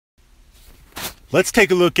Let's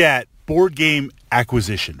take a look at board game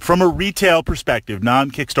acquisition from a retail perspective,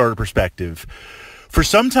 non-Kickstarter perspective. For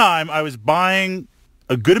some time, I was buying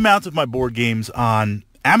a good amount of my board games on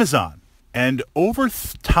Amazon, and over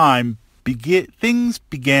time, things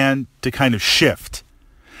began to kind of shift.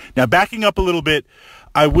 Now, backing up a little bit,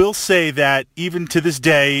 I will say that even to this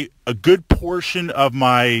day, a good portion of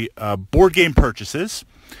my board game purchases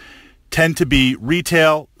tend to be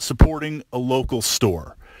retail, supporting a local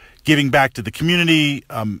store, giving back to the community,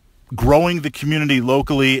 growing the community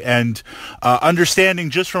locally, and understanding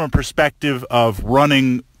just from a perspective of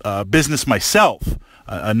running a business myself,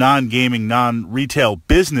 a non-gaming, non-retail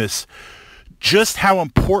business, just how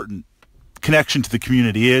important connection to the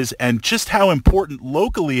community is, and just how important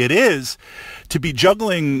locally it is to be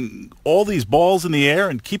juggling all these balls in the air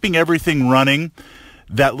and keeping everything running.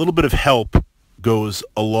 That little bit of help goes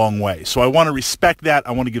a long way. So I want to respect that.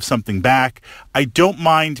 I want to give something back. I don't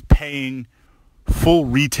mind paying full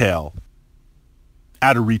retail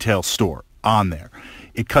at a retail store on there.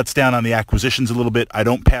 It cuts down on the acquisitions a little bit. I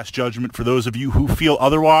don't pass judgment for those of you who feel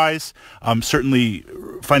otherwise. Certainly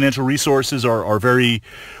financial resources are very,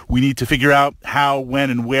 we need to figure out how, when,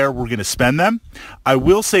 and where we're going to spend them. I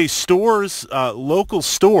will say stores, local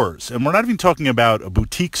stores, and we're not even talking about a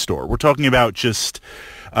boutique store. We're talking about just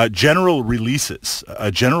general releases,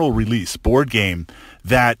 a general release board game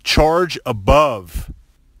that charge above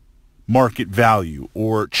market value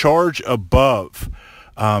or charge above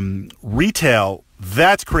retail.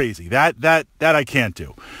 That's crazy. That I can't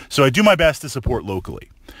do. So I do my best to support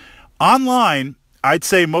locally. Online, I'd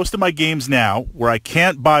say most of my games now, where I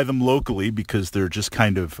can't buy them locally because they're just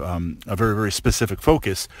kind of a very, very specific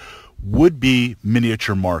focus, would be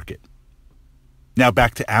Miniature Market. Now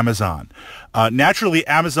back to Amazon. Naturally,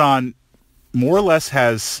 Amazon more or less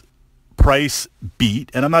has price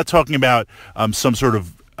beat, and I'm not talking about some sort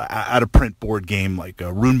of out-of-print board game like a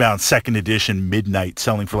Runebound 2nd Edition Midnight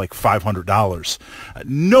selling for like $500.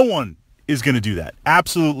 No one is going to do that.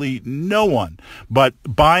 Absolutely no one. But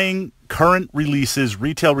buying current releases,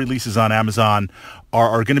 retail releases on Amazon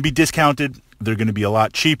are going to be discounted. They're going to be a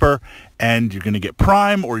lot cheaper, and you're going to get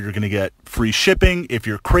Prime or you're going to get free shipping. If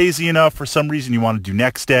you're crazy enough for some reason you want to do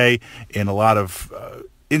next day, in a lot of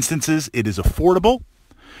instances it is affordable.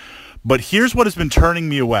 But here's what has been turning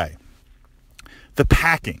me away. The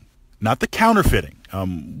packing, not the counterfeiting.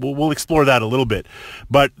 We'll explore that a little bit.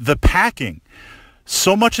 But the packing,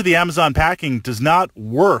 so much of the Amazon packing does not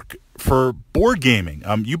work for board gaming.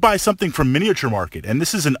 You buy something from Miniature Market, and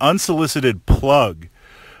this is an unsolicited plug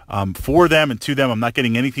for them and to them. I'm not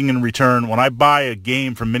getting anything in return. When I buy a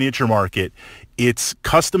game from Miniature Market, it's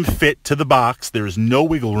custom fit to the box. There's no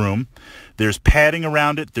wiggle room. There's padding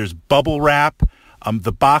around it. There's bubble wrap.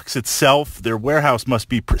 The box itself, their warehouse must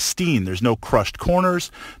be pristine. There's no crushed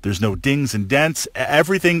corners. There's no dings and dents.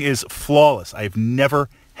 Everything is flawless. I've never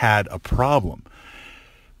had a problem.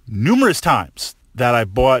 Numerous times that I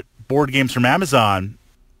bought board games from Amazon,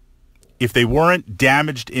 if they weren't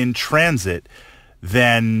damaged in transit,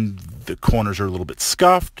 then the corners are a little bit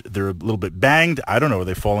scuffed. They're a little bit banged. I don't know. Are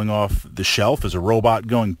they falling off the shelf? Is a robot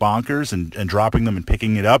going bonkers and dropping them and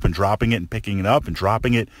picking it up and dropping it and picking it up and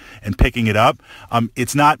dropping it and picking it up?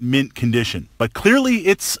 It's not mint condition, but clearly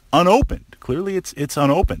it's unopened. Clearly it's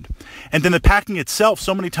unopened. And then the packing itself,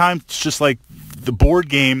 so many times it's just like the board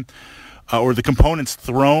game or the components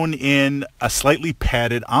thrown in a slightly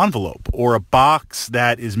padded envelope, or a box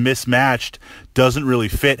that is mismatched, doesn't really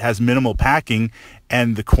fit, has minimal packing,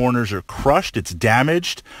 and the corners are crushed, it's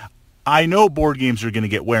damaged. I know board games are going to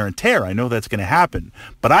get wear and tear. I know that's going to happen.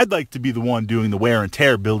 But I'd like to be the one doing the wear and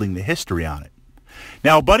tear, building the history on it.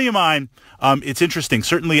 Now, a buddy of mine, it's interesting.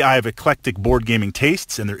 Certainly, I have eclectic board gaming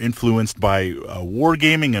tastes, and they're influenced by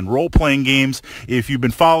wargaming and role-playing games. If you've been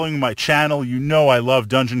following my channel, you know I love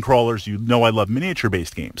dungeon crawlers. You know I love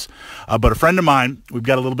miniature-based games. But a friend of mine, we've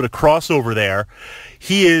got a little bit of crossover there.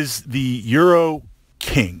 He is the Euro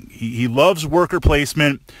king. He loves worker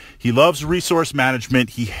placement. He loves resource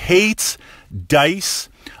management. He hates dice.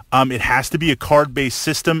 It has to be a card-based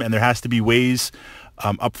system, and there has to be ways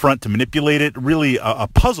up front to manipulate it. Really a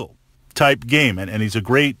puzzle type game, and he's a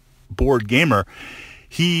great board gamer.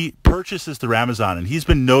 He purchases through Amazon, and he's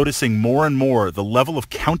been noticing more and more the level of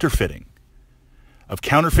counterfeit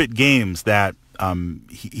games that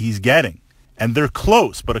he's getting. And they're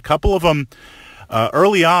close, but a couple of them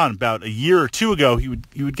early on, about a year or two ago, he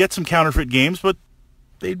would get some counterfeit games, but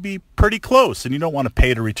they'd be pretty close, and you don't want to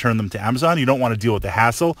pay to return them to Amazon. You don't want to deal with the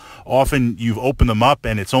hassle. Often you've opened them up,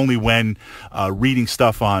 and it's only when reading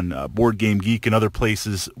stuff on Board Game Geek and other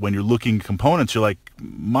places, when you're looking at components, you're like,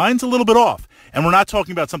 mine's a little bit off. And we're not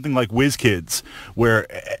talking about something like WizKids, where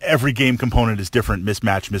every game component is different,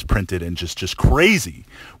 mismatched, misprinted, and just crazy.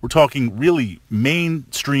 We're talking really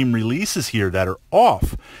mainstream releases here that are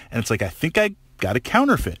off. And it's like, I think I got a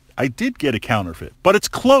counterfeit. I did get a counterfeit, but it's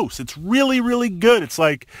close. It's really, really good. It's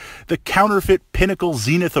like the counterfeit pinnacle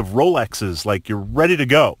zenith of Rolexes. Like, you're ready to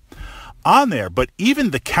go on there. But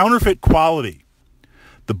even the counterfeit quality,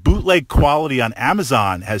 the bootleg quality on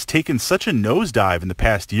Amazon has taken such a nosedive in the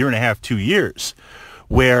past year and a half, 2 years,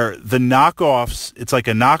 where the knockoffs, it's like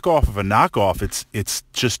a knockoff of a knockoff. It's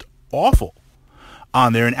just awful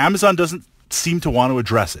on there, and Amazon doesn't seem to want to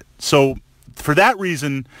address it. So for that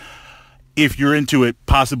reason, if you're into it,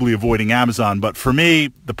 possibly avoiding Amazon. But for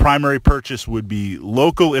me, the primary purchase would be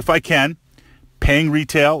local if I can. Paying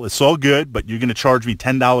retail, it's all good, but you're going to charge me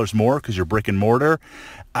 $10 more because you're brick and mortar.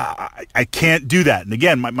 I can't do that. And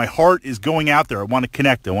again, my heart is going out there. I want to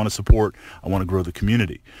connect. I want to support. I want to grow the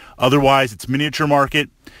community. Otherwise, it's miniature market.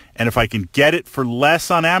 And if I can get it for less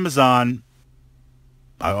on Amazon,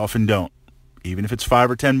 I often don't, even if it's $5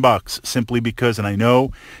 or $10, simply because, and I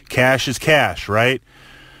know cash is cash, right?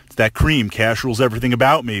 It's that cream. Cash rules everything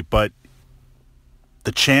about me. But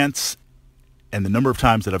the chance and the number of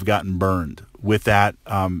times that I've gotten burned with that,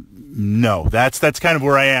 no, that's kind of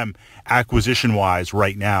where I am acquisition-wise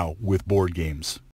right now with board games.